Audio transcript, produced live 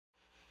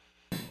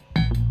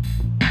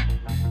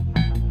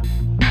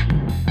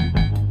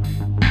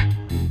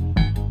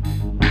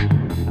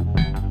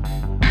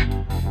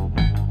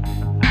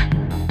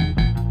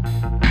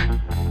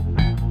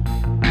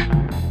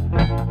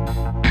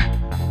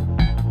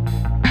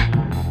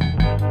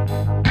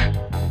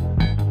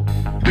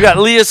We got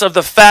Lias of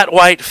the Fat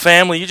White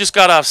Family. You just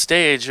got off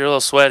stage. You're a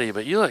little sweaty,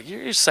 but you're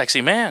a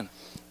sexy man.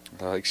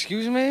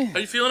 Excuse me?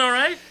 Are you feeling all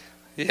right?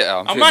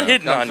 Yeah, I'm not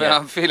hitting on you.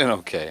 I'm feeling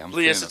okay.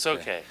 Lias, it's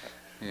okay.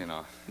 You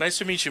know. Nice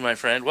to meet you, my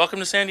friend. Welcome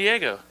to San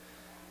Diego.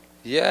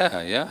 Yeah.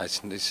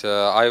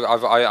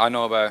 I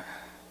know about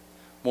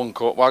one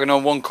corner. Well, I know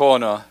one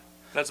corner.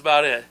 That's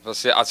about it.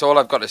 That's all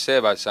I've got to say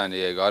about San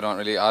Diego. I don't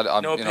really.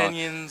 No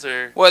opinions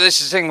or. Well, this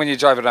is the thing when you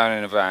drive around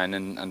in a van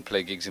and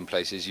play gigs in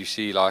places. You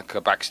see like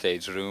a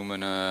backstage room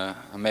and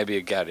maybe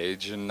a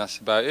garage, and that's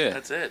about it.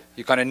 That's it.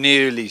 You kind of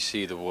nearly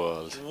see the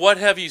world. What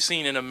have you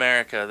seen in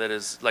America that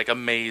has like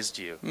amazed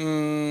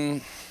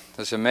you?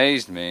 That's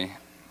amazed me.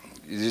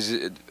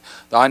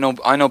 I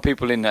know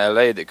people in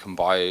LA that can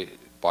buy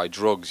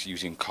drugs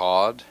using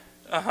card.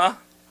 Okay.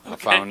 I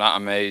found that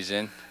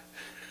amazing.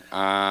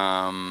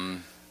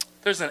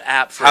 There's an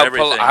app for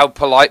everything. How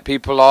polite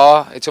people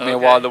are. It took me a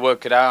while to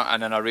work it out,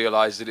 and then I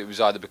realised that it was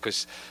either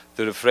because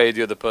they're afraid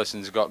the other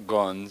person's got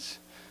guns,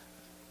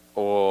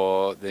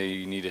 or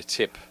they need a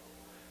tip.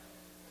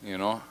 You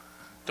know.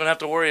 Don't have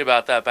to worry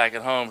about that back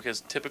at home because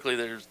typically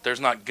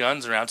there's not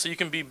guns around, so you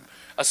can be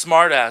a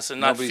smart ass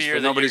and not fear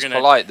that nobody's you're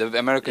gonna. Polite. The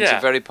Americans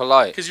are very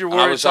polite. Because you're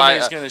worried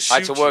somebody's gonna shoot you. I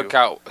had to work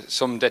out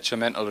some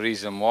detrimental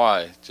reason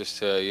why, just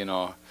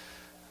to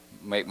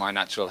make my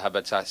natural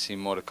habitat seem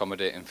more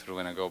accommodating for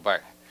when I go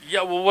back.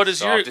 Yeah, well, what is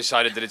so I've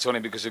decided that it's only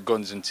because of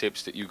guns and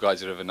tips that you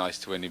guys are ever nice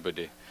to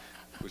anybody,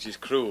 which is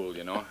cruel,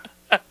 you know.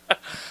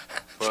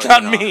 But,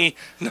 not me,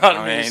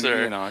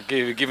 sir. You know,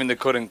 given the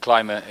current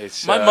climate,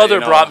 it's. My mother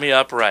brought me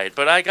up right,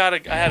 but I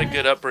had a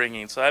good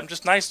upbringing, so I'm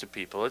just nice to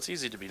people. It's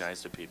easy to be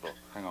nice to people.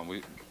 Hang on,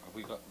 have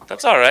we got.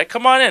 That's all right.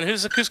 Come on in.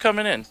 Who's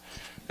coming in?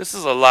 This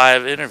is a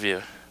live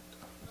interview.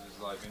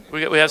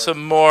 We have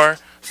some more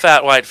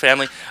Fat White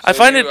Family. So I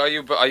find it. Are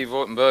you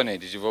voting Bernie?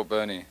 Did you vote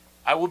Bernie?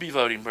 I will be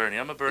voting Bernie.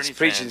 I'm a Bernie fan. It's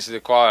preaching to the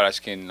choir,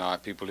 asking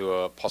people who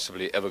are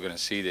possibly ever going to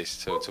see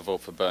this to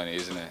vote for Bernie,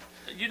 isn't it?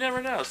 You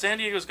never know. San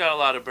Diego's got a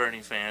lot of Bernie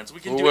fans. We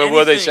can do Where anything.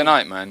 were they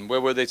tonight, man? Where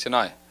were they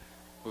tonight?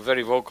 We're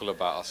very vocal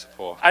about our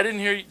support. I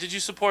didn't hear you. Did you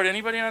support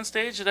anybody on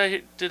stage? Did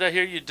I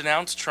hear you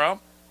denounce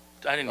Trump?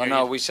 I didn't hear you.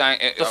 No, we sang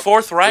the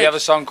Fourth Reich. We have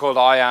a song called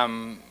 "I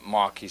Am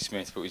Marky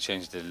Smith," but we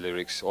changed the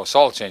lyrics, or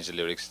Saul changed the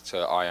lyrics to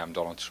 "I Am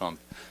Donald Trump,"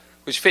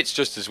 which fits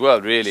just as well,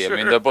 really. Sure. I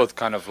mean, they're both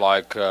kind of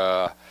like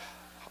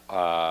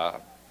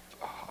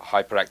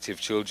hyperactive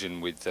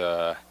children with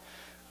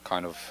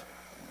kind of.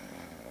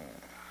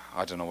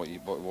 I don't know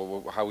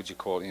how would you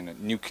call it?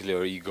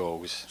 Nuclear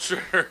egos.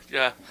 Sure,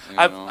 yeah.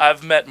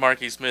 I've met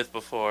Marky Smith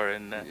before,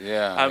 and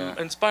I'm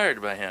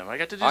inspired by him. I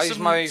got to do he's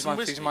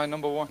my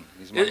number one.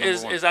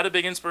 Is that a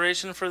big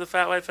inspiration for the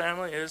Fat White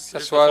Family?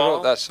 That's why I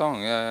wrote that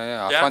song.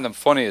 Yeah. I find them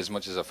funny as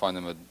much as I find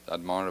them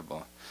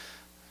admirable.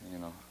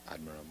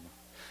 Admirable.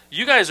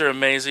 You guys are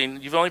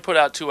amazing. You've only put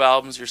out 2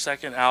 albums. Your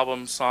second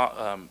album,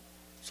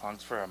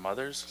 Songs for Our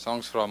Mothers?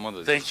 Songs for Our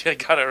Mothers. Thank you. I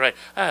got it right.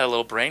 I had a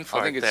little brain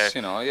fart there. I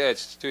think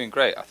it's, it's doing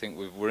great. I think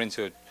we're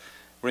into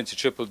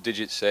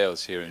triple-digit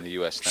sales here in the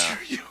U.S. now.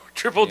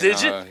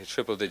 Triple-digit?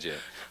 Triple-digit.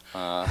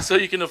 So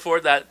you can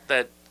afford that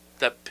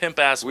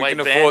pimp-ass white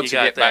van you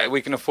got there.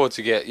 We can afford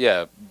to get,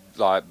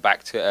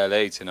 back to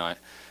L.A. tonight.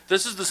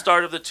 This is the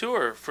start of the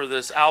tour for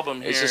this album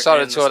here. It's the start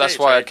of the tour. That's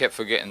why I kept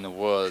forgetting the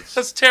words.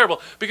 That's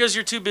terrible because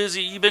you're too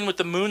busy. You've been with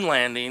the moon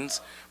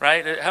landings,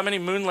 right? How many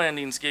moon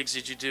landings gigs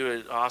did you do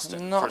at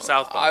Austin for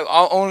South by?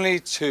 Only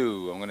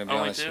 2. I'm going to be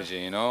honest with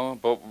you.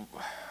 But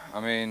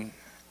I mean,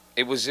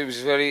 it was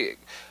very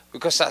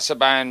because that's a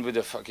band with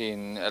a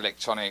fucking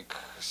electronic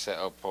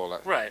setup, all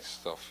that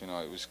stuff.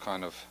 It was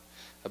kind of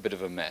a bit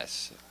of a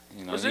mess.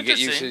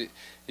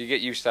 You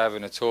get used to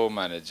having a tour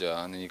manager,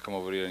 and then you come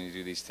over here and you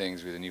do these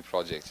things with a new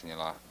project, and you're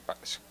like back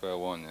to square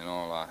one.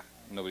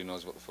 Nobody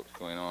knows what the fuck's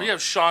going on. But you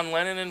have Sean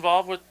Lennon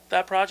involved with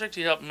that project.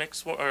 He helped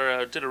mix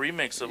or did a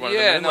remix of one of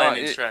the Moon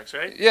Landings tracks,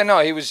 right? Yeah, no,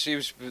 he was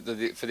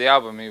for the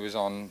album. He was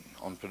on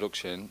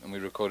production, and we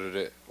recorded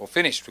it or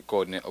finished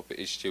recording it up at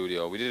his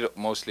studio. We did it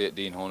mostly at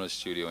Dean Horner's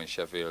studio in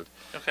Sheffield.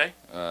 Okay.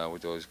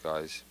 With those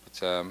guys,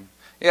 but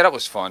that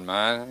was fun,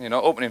 man.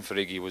 Opening for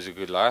Iggy was a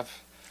good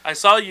laugh. I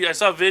saw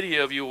a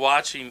video of you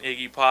watching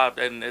Iggy Pop,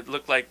 and it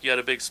looked like you had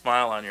a big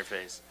smile on your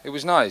face. It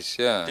was nice,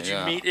 yeah. Did you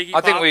meet Iggy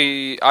Pop? I think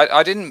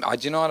I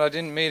didn't. You know what? I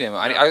didn't meet him.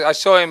 I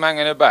saw him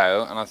hanging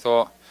about, and I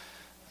thought,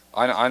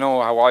 I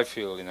know how I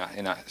feel in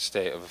that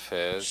state of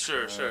affairs.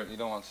 Sure. You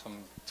don't want some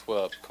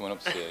twerp coming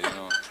up to you,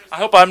 I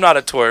hope I'm not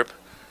a twerp.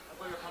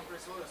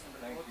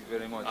 Thank you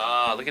very much.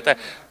 Ah, look at that.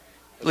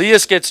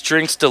 Lias gets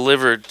drinks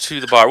delivered to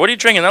the bar. What are you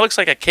drinking? That looks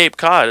like a Cape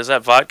Cod. Is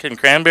that vodka and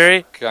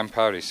cranberry?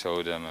 Campari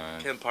soda,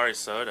 man. Campari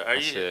soda.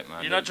 That's it,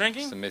 man. You're not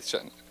drinking?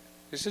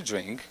 It's a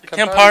drink.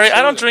 Campari?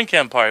 I don't drink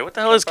Campari. What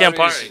the hell is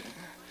Campari?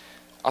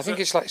 I think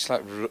it's like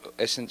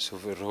essence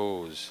of a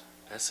rose.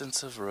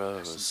 Essence of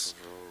rose. Essence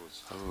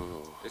of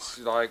rose. Ooh. It's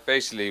like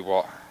basically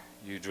what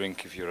you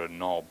drink if you're a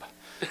knob.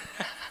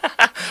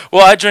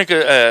 Well, I drink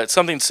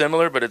something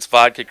similar, but it's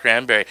vodka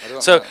cranberry.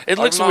 So it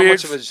looks weird. I'm not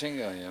much of a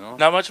drinker,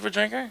 Not much of a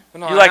drinker?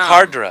 No, you like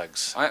hard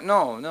drugs?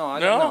 No, I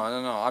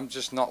don't know. I'm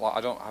just not like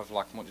I don't have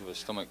like much of a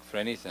stomach for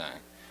anything.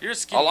 You're a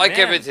skinny I like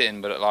man.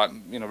 everything, but like,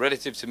 you know,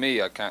 relative to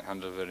me, I can't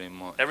handle very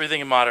much. Everything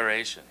in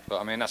moderation.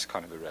 But I mean, that's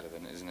kind of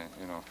irrelevant, isn't it?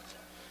 You know.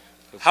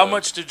 How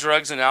much do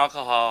drugs and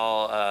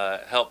alcohol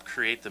help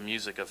create the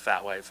music of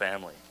Fat White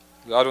Family?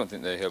 I don't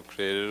think they help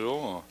create it at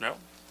all. No? All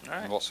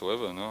right.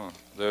 Whatsoever, no.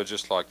 They're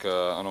just like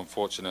an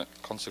unfortunate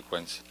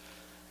consequence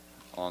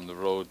on the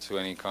road to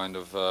any kind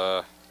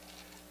of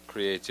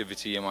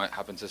creativity you might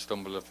happen to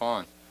stumble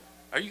upon.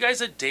 Are you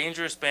guys a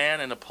dangerous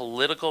band and a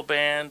political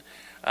band?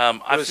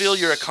 I feel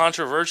you're a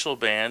controversial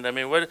band. I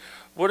mean, what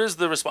is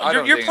the response? I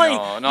don't think, playing.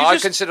 No, I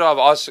consider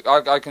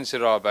I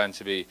consider our band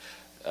to be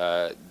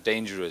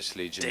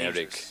dangerously generic.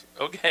 Dangerous.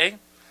 Okay.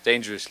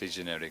 Dangerously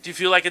generic. Do you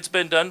feel like it's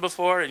been done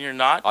before and you're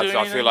not doing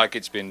I feel like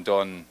it's been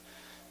done.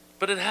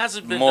 But it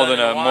hasn't been more done than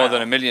in a while. more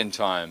than a million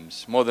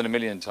times. More than a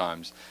million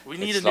times. We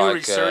need a new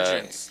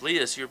resurgence.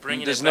 Lias, you're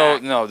bringing it back.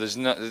 There's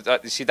no.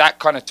 You see, that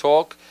kind of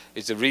talk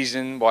is the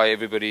reason why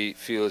everybody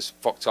feels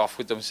fucked off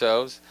with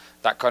themselves.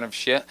 That kind of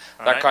shit.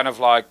 That kind of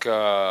like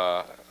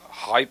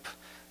hype.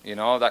 You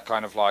know, that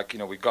kind of like, you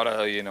know, we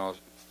gotta, you know,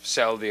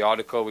 sell the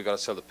article, we gotta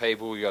sell the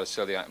paper, we gotta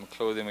sell the item of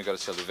clothing, we gotta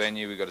sell the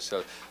venue, we gotta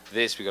sell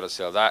this, we gotta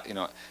sell that. You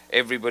know,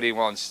 everybody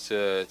wants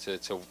to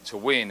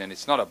win, and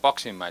it's not a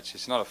boxing match.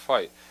 It's not a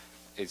fight.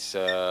 It's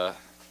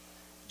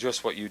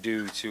just what you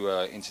do to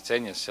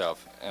entertain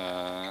yourself,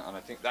 and I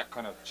think that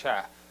kind of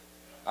chat.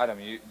 Adam,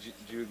 do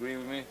you agree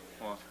with me?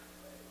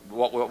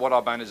 What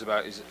our band is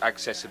about is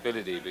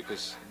accessibility,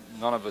 because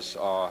none of us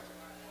are.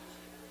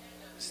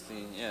 It's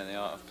the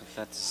art of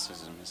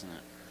patheticism, isn't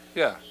it?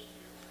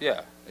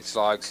 Yeah. It's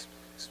like,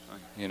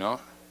 you know,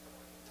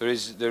 there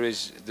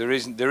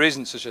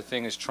isn't such a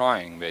thing as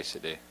trying,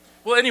 basically.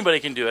 Well, anybody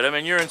can do it. I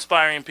mean, you're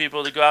inspiring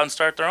people to go out and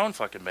start their own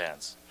fucking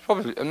bands.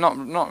 Probably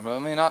not. I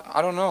mean,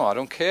 I don't know. I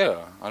don't care.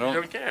 You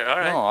don't care. All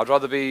right. No, I'd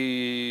rather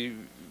be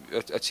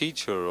a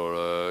teacher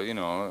or you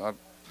know.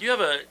 You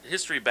have a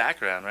history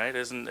background, right?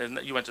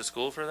 Isn't you went to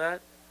school for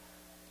that?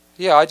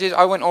 Yeah, I did.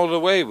 I went all the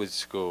way with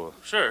school.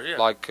 Sure, yeah.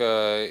 Like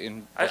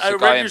I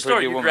read your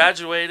story. You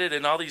graduated,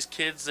 and all these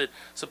kids that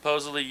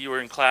supposedly you were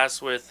in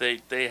class with,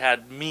 they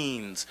had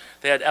means,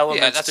 they had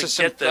elements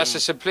to get them. That's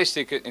a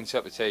simplistic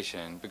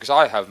interpretation, because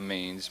I have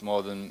means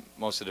more than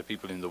most of the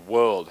people in the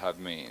world have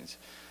means.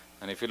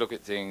 And if you look at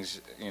things,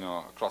 you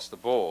know, across the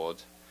board,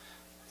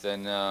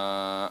 then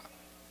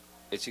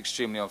it's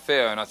extremely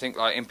unfair. And I think,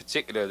 like, in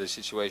particular, the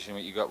situation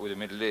that you got with the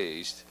Middle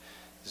East,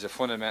 there's a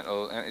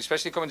fundamental, and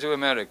especially coming to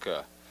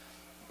America.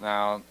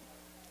 Now,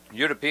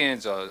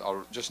 Europeans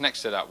are just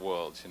next to that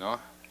world, you know.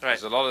 Right.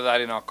 There's a lot of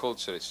that in our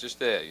culture. It's just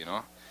there, you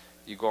know.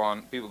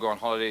 People go on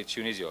holiday to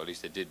Tunisia, or at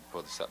least they did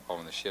before they started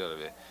bombing the shit out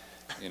of it.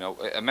 You know,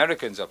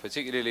 Americans are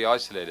particularly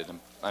isolated,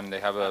 and they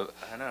have a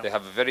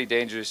very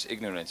dangerous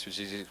ignorance, which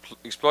is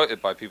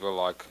exploited by people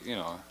like, you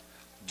know,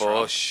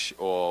 Bush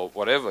or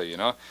whatever, you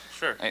know.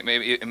 Sure.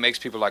 It makes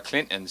people like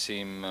Clinton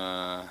seem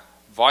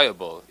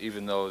viable,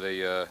 even though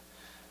they're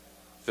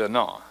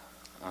not.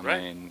 I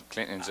mean,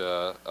 Clinton's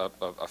a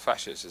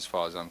fascist as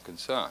far as I'm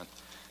concerned,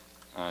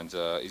 and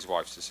his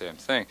wife's the same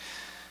thing.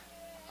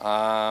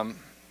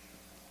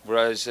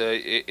 Whereas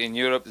in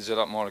Europe, there's a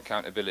lot more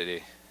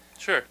accountability.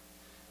 Sure.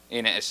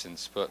 In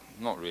essence, but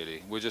not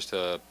really. We're just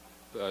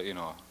you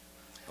know,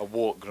 a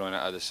wart growing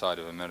out of the side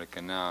of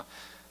America now.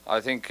 I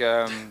think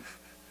what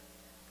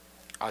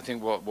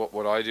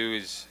I do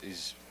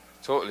is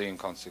totally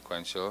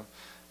inconsequential.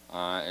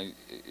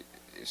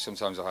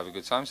 Sometimes I'll have a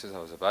good time, sometimes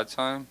I'll have a bad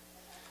time,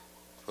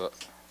 but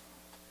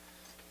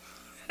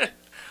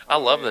I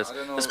love this.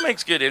 This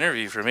makes good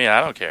interview for me. I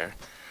don't care.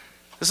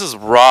 This is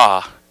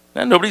raw.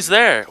 Man, nobody's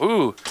there.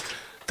 Ooh,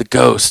 the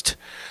ghost.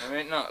 I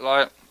mean, not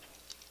like.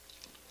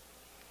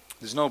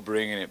 There's no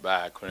bringing it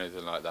back or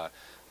anything like that,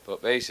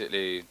 but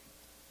basically,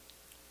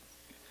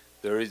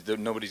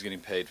 nobody's getting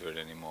paid for it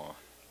anymore.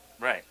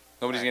 Right.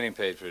 Nobody's getting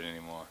paid for it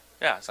anymore.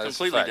 Yeah, it's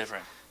completely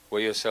different.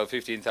 Where you sell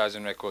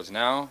 15,000 records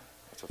now,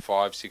 after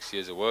 5-6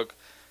 years of work,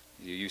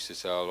 you used to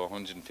sell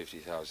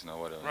 150,000 or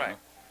whatever. Right. You know?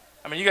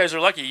 I mean, you guys are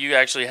lucky. You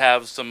actually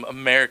have some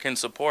American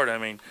support. I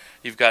mean,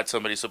 you've got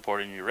somebody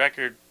supporting your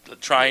record,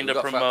 trying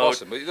to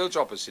promote. But they'll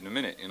drop us in a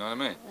minute. You know what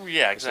I mean?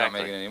 Yeah, exactly. It's not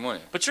making any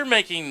money. But you're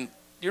making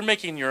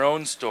your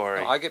own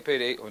story. No, I get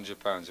paid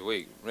 £800 a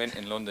week. Rent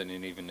in London,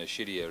 in even the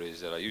shitty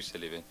areas that I used to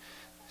live in,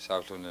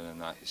 South London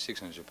and that, is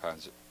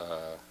 £600.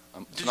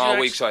 Not a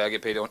week, sorry. I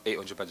get paid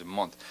 £800 a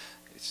month.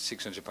 It's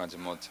 £600 a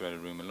month to rent a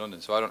room in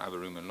London. So I don't have a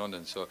room in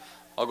London. So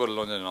I'll go to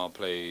London and I'll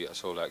play a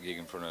sold-out gig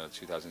in front of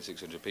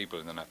 2,600 people,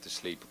 and then I have to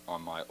sleep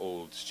on my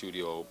old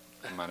studio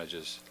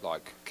manager's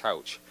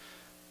couch.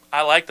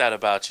 I like that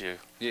about you.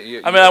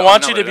 I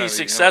want you to be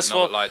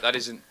successful. Like that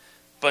isn't.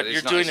 But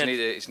you're doing it.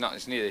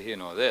 It's neither here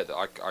nor there.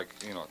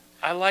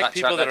 I like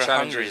people that are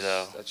hungry,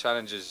 though. That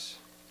challenges.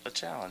 A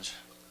challenge.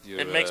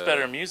 It makes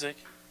better music.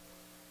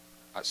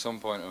 At some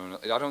point,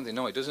 I don't think.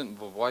 No, it doesn't.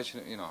 But why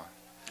should you know?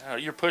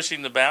 You're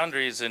pushing the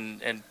boundaries,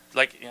 and,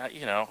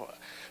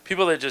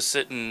 people that just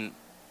sit and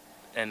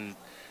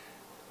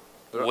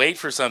wait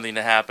for something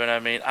to happen. I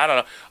mean, I don't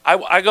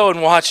know. I go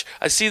and watch.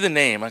 I see the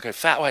name, like a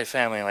Fat White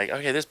Family. I'm like,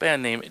 okay, this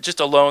band name, just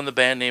alone the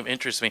band name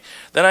interests me.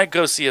 Then I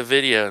go see a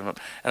video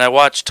and I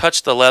watch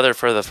Touch the Leather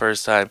for the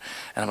first time,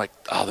 and I'm like,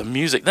 oh, the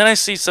music. Then I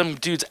see some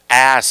dude's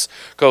ass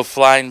go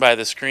flying by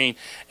the screen,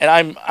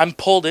 and I'm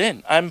pulled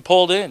in. I'm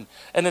pulled in,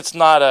 and it's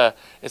not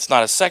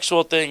a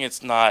sexual thing.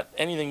 It's not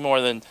anything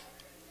more than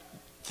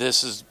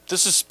this is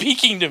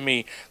speaking to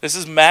me. This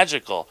is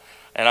magical.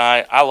 And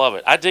I love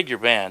it. I dig your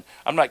band.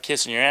 I'm not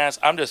kissing your ass.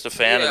 I'm just a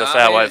fan of the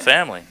Fat White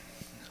Family.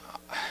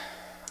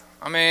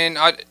 I mean,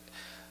 I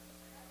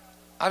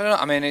don't know.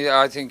 I mean,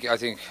 I think.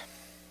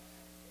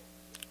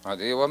 Well, I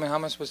mean, how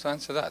am I supposed to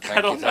answer that?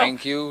 Thank you.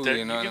 Thank you.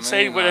 You know, you can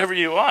say whatever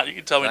you want. You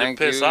can tell me to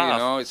piss off. You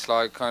know, it's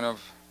like kind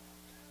of.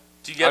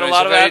 Do you get a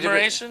lot of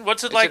admiration?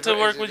 What's it like to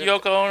work with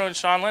Yoko Ono and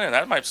Sean Lennon?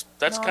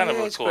 That's kind of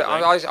a cool thing.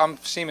 I'm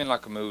seeming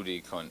like a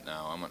moody cunt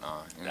now.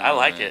 I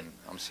like it.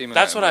 I'm seeming.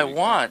 That's what I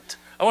want.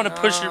 I want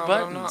to push your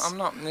buttons. I'm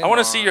not. I want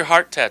to see your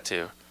heart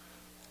tattoo.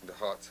 The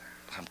heart.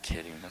 I'm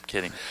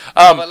kidding.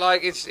 But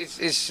like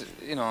it's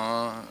you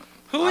know.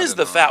 Who is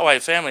the Fat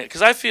White Family?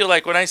 Because I feel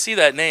like when I see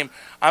that name,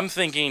 I'm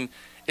thinking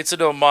it's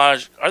an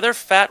homage. Are there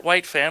fat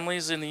white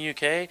families in the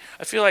UK?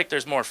 I feel like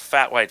there's more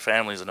fat white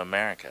families in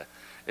America.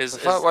 The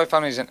Fat White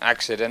Family is an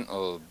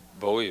accidental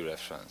Bowie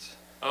reference.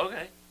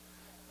 Okay.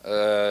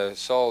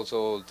 Saul's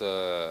old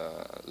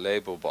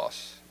label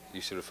boss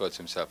used to refer to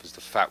himself as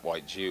the Fat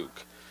White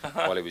Duke.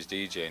 While he was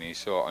DJing, he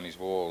saw it on his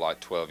wall like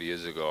 12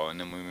 years ago, and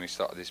then when we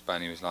started this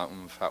band, he was like,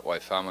 Fat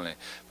White Family.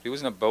 But he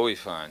wasn't a Bowie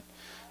fan,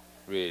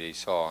 really,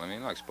 Saul. I mean,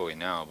 he likes Bowie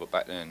now, but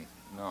back then,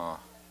 no.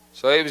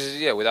 So it was,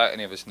 without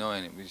any of us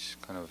knowing, it was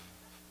kind of,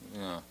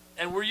 you know.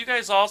 And were you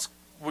guys all,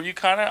 were you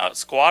kind of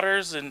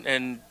squatters,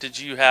 and did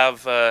you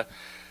have,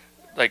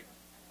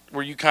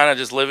 were you kind of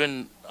just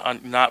living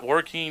on not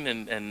working,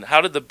 and how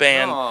did the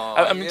band? No,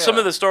 I mean, some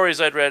of the stories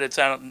I'd read, it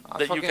sounded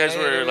that you guys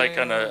were like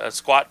on a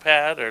squat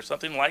pad or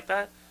something like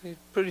that. Yeah,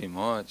 pretty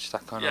much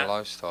that kind of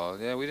lifestyle.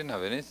 Yeah, we didn't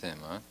have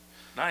anything, man.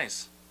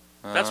 Nice.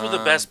 That's where the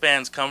best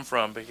bands come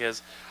from,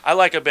 because I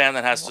like a band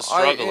that has to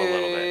struggle a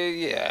little bit.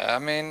 Yeah, I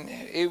mean,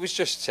 it was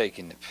just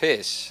taking the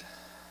piss.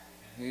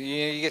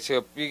 You get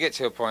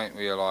to a point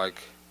where you're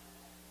like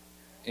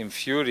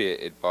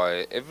infuriated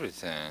by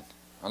everything,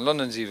 and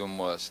London's even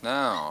worse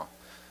now.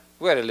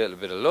 We had a little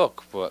bit of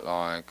luck, but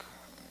like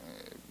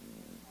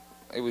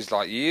it was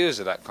like years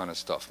of that kind of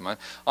stuff, man.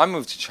 I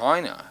moved to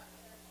China.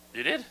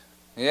 You did?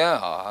 Yeah,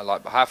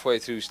 like halfway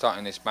through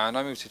starting this band,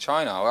 I moved to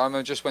China. I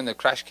remember just when the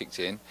crash kicked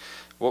in,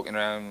 walking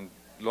around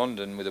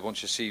London with a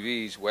bunch of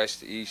CVs,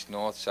 west, east,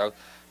 north, south,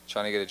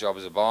 trying to get a job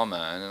as a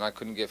barman, and I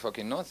couldn't get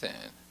fucking nothing.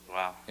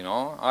 Wow. You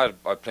know, I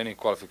had plenty of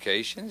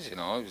qualifications, you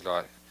know, it was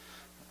like,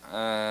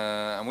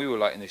 and we were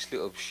like in this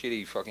little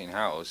shitty fucking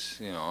house,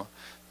 you know,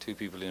 2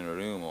 people in a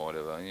room or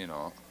whatever, you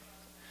know,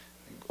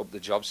 up the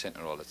job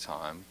centre all the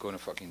time, going to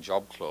fucking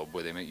job club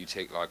where they make you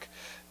take like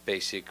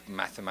basic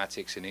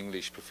mathematics and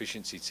English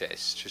proficiency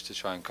tests just to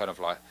try and kind of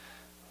like,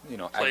 you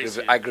know,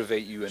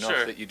 aggravate you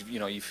enough that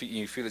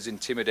you feel as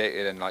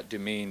intimidated and like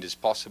demeaned as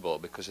possible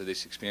because of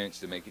this experience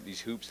to make it,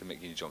 these hoops to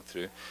make you jump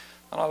through.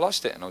 And I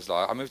lost it, and I was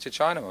like, I moved to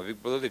China, my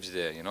big brother lives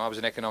there, you know, I was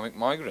an economic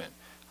migrant.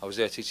 I was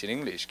there teaching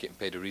English, getting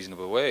paid a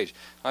reasonable wage.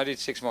 I did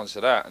 6 months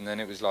of that, and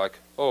then it was like,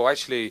 oh,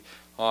 actually,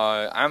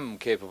 I am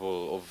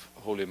capable of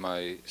holding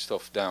my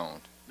stuff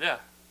down. Yeah.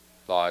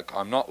 Like,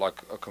 I'm not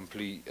like a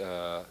complete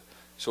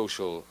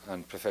social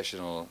and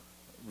professional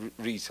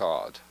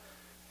retard.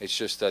 It's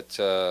just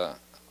that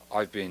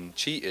I've been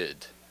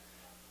cheated.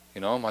 You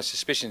know, my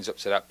suspicions up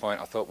to that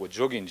point I thought were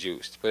drug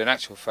induced, but in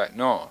actual fact,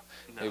 no.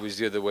 It was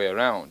the other way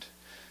around.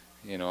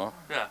 You know.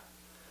 Yeah.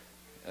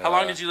 How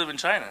long did you live in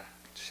China?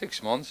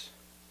 6 months.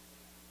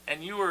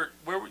 And you were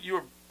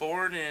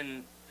born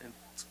in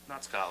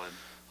not Scotland.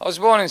 I was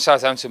born in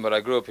Southampton, but I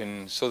grew up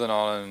in Southern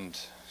Ireland,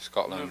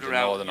 Scotland, and Northern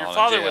Ireland. Your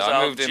father was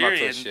I moved Algerian. In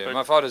my first year.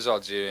 My father's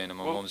Algerian, and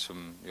my mum's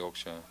from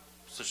Yorkshire.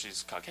 So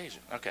she's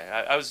Caucasian. Okay,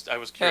 I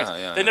was curious.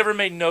 They never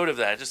made note of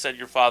that. It just said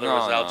your father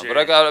was Algerian.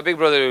 But I got a big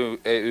brother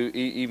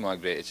who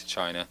migrated to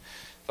China.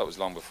 That was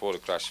long before the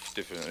crash for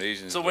different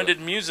reasons. So when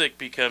did music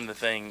become the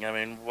thing? I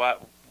mean,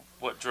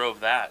 what drove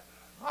that?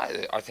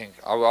 I think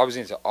I was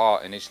into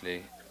art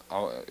initially,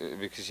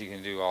 because you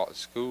can do art at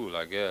school,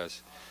 I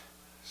guess.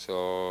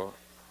 So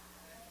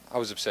I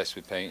was obsessed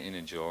with painting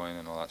and drawing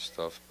and all that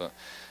stuff. But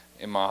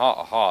in my heart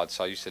of hearts,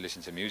 I used to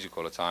listen to music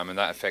all the time, and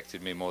that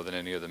affected me more than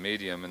any other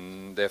medium,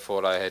 and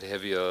therefore I had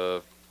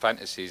heavier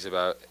fantasies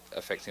about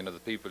affecting other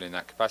people in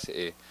that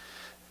capacity.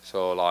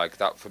 So like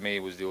that for me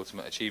was the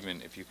ultimate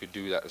achievement, if you could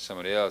do that to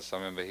somebody else. I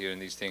remember hearing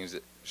these things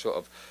that sort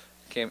of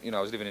came, you know,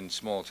 I was living in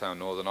small town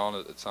Northern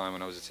Ireland at the time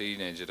when I was a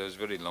teenager. I was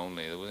very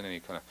lonely. There wasn't any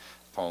kind of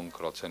punk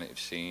or alternative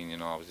scene, you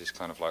know. I was this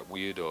kind of like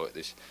weirdo at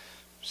this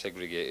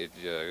segregated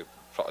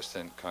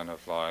Protestant kind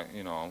of like,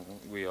 you know,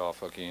 we are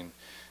fucking,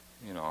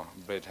 you know,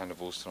 red hand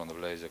of Ulster on the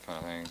blazer kind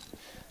of thing.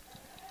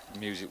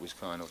 Music was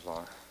kind of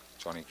like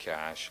Johnny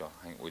Cash or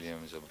Hank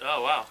Williams or,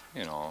 oh wow,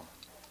 you know,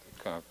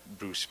 kind of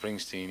Bruce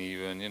Springsteen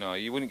even, you know.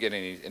 You wouldn't get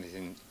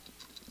anything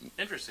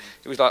Interesting.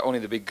 It was like only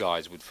the big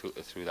guys would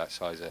filter through that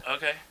size of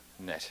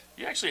net.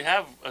 You actually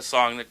have a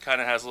song that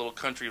kind of has a little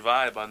country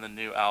vibe on the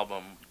new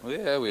album. Well,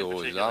 yeah, we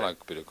always I like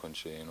a bit of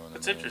country, you know.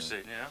 It's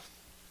interesting, yeah.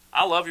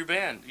 I love your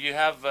band. You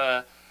have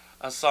a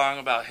song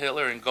about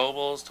Hitler and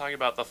Goebbels, talking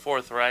about the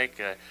Fourth Reich.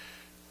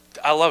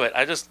 I love it.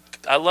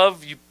 I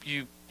love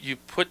you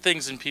put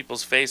things in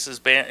people's faces.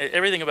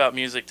 Everything about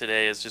music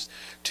today is just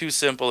too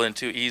simple and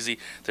too easy.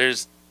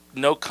 There's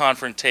no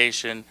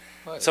confrontation.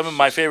 Well, some of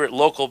my favorite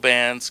local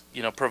bands,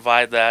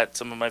 provide that.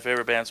 Some of my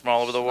favorite bands from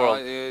all over the world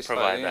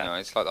provide that.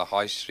 It's like the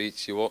high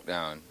streets you walk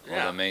down,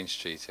 or the main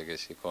streets, I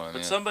guess you call them.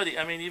 But somebody,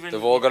 I mean, even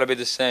they've all got to be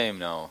the same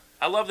now.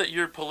 I love that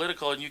you're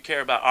political and you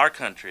care about our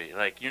country.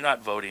 Like, you're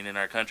not voting in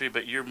our country,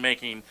 but you're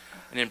making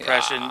an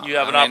impression. You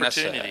have an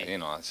opportunity.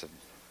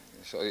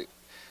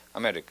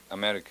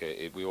 America.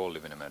 We all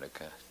live in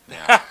America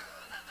now.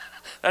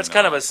 That's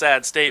kind of a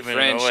sad statement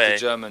in a way. The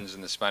Germans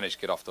and the Spanish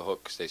get off the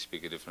hook because they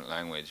speak a different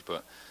language,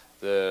 but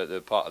they're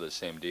part of the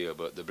same deal.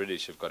 But the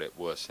British have got it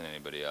worse than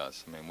anybody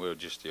else. I mean, we're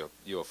just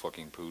your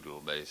fucking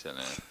poodle,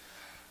 basically.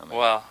 I mean,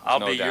 well,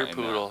 I'll be your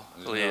poodle,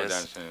 please. No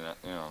doubt in that,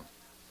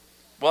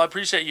 Well, I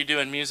appreciate you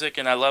doing music,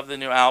 and I love the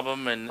new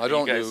album. And I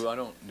don't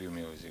do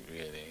music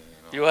really.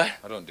 You what?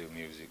 I don't do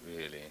music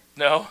really.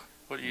 No?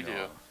 What do you do?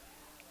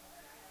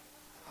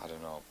 I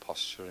don't know,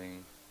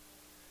 posturing.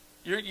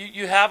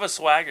 You have a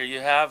swagger. You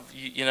have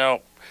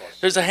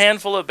There's a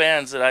handful of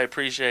bands that I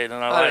appreciate,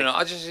 and I don't know.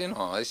 I just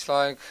it's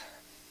like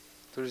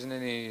there isn't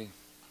any.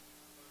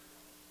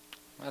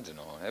 I don't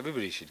know.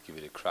 Everybody should give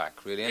it a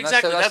crack, really. And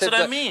exactly. That's what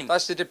I mean.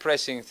 That's the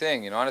depressing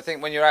thing, And I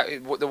think when you're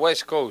at the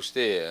West Coast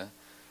here,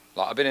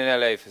 like I've been in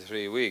LA for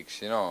 3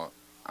 weeks, and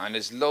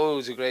there's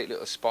loads of great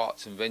little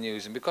spots and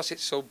venues, and because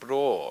it's so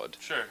broad,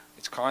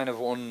 it's kind of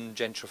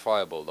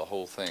ungentrifiable, the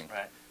whole thing.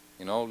 Right.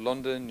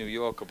 London, New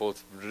York are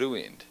both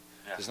ruined.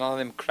 Yeah. There's none of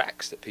them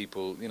cracks that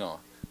people, you're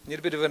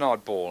a bit of an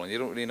oddball and you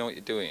don't really know what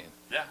you're doing.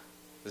 Yeah.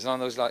 There's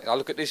none of those, I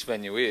look at this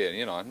venue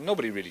here,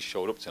 nobody really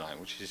showed up tonight,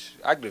 which is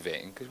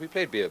aggravating, because we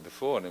played beer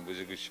before and it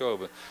was a good show,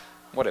 but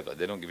whatever,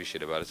 they don't give a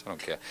shit about it, I don't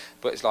care.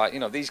 But it's like,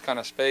 these kind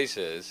of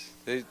spaces,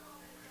 they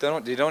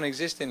don't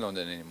exist in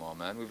London anymore,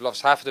 man. We've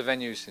lost half of the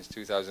venues since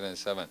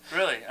 2007.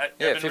 Really?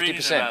 Yeah,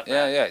 50%.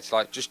 Yeah, it's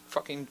like, just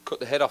fucking cut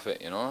the head off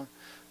it, So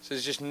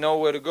there's just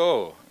nowhere to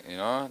go,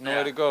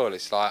 nowhere to go.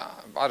 It's like,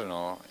 I don't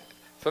know.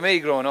 For me,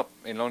 growing up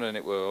in London,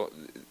 it was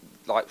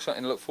like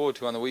something to look forward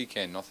to on the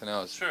weekend, nothing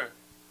else. Sure.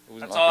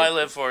 That's all I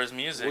live for is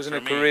music. It wasn't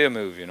a career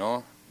move,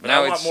 But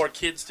now I want more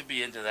kids to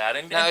be into that.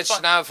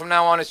 From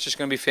now on, it's just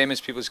going to be famous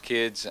people's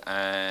kids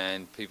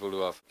and people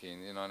who are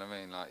fucking, you know what I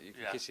mean? Like, you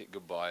can kiss it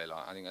goodbye.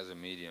 Like, I think as a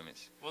medium,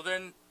 it's... Well,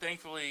 then,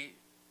 thankfully,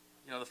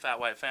 the Fat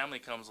White Family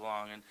comes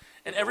along.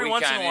 And every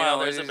once in a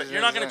while,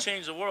 you're not going to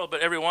change the world,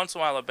 but every once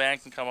in a while, a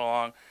band can come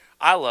along.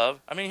 I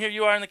mean, here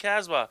you are in the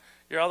Casbah.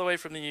 You're all the way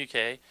from the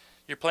UK.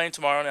 You're playing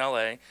tomorrow in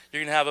LA.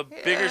 You're gonna have a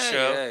bigger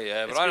show.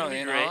 Yeah. But I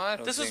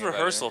don't. This is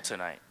rehearsal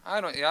tonight. I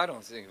don't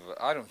think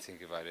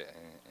about it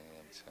in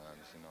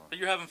terms, But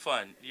you're having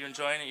fun. You're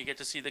enjoying it. You get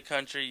to see the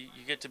country.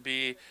 You get to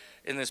be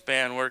in this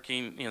band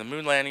working. The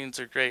moon landings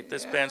are great.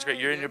 This band's great.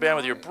 You're in your band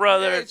with your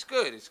brother. Yeah, it's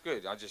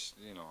good. I just,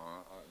 I'm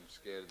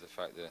scared of the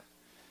fact that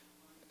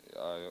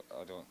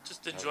I don't.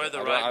 Just enjoy the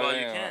ride while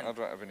you can. I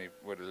don't have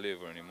anywhere to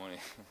live or any money.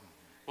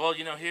 Well,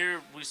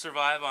 here we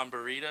survive on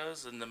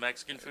burritos, and the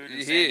Mexican food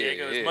in San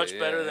Diego is much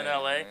better than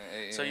LA.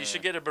 So you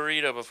should get a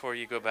burrito before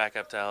you go back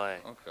up to LA.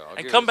 Okay,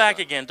 and come back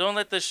again. Don't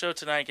let this show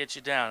tonight get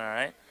you down, all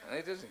right?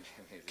 It doesn't.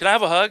 Can I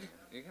have a hug?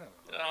 You can.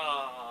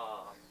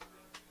 Oh.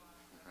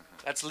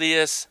 That's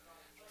Lias,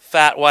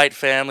 Fat White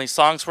Family.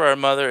 Songs for Our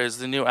Mother is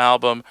the new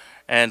album,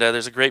 and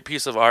there's a great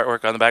piece of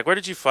artwork on the back. Where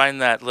did you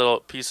find that little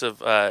piece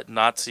of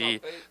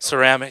Nazi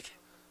ceramic?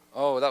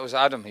 Oh, that was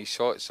Adam. He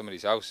saw it at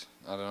somebody's house.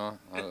 I don't know.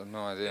 I have no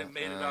idea. It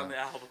made it on the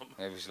album.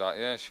 He was like,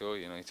 yeah, sure.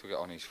 He took it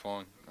on his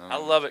phone. I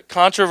love it.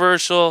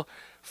 Controversial,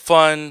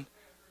 fun,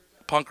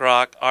 punk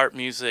rock, art,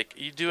 music.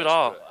 You do it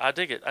all. I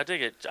dig it.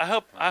 I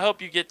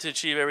hope you get to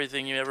achieve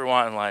everything you ever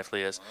want in life,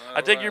 Lias.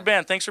 I dig your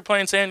band. Thanks for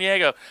playing San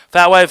Diego.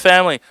 Fat White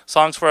Family.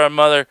 Songs for Our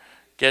Mother.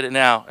 Get it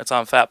now. It's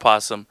on Fat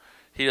Possum.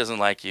 He doesn't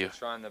like you.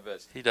 Trying the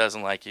best. He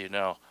doesn't like you,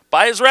 no.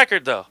 Buy his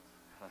record, though.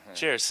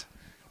 Cheers.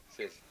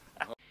 Cheers.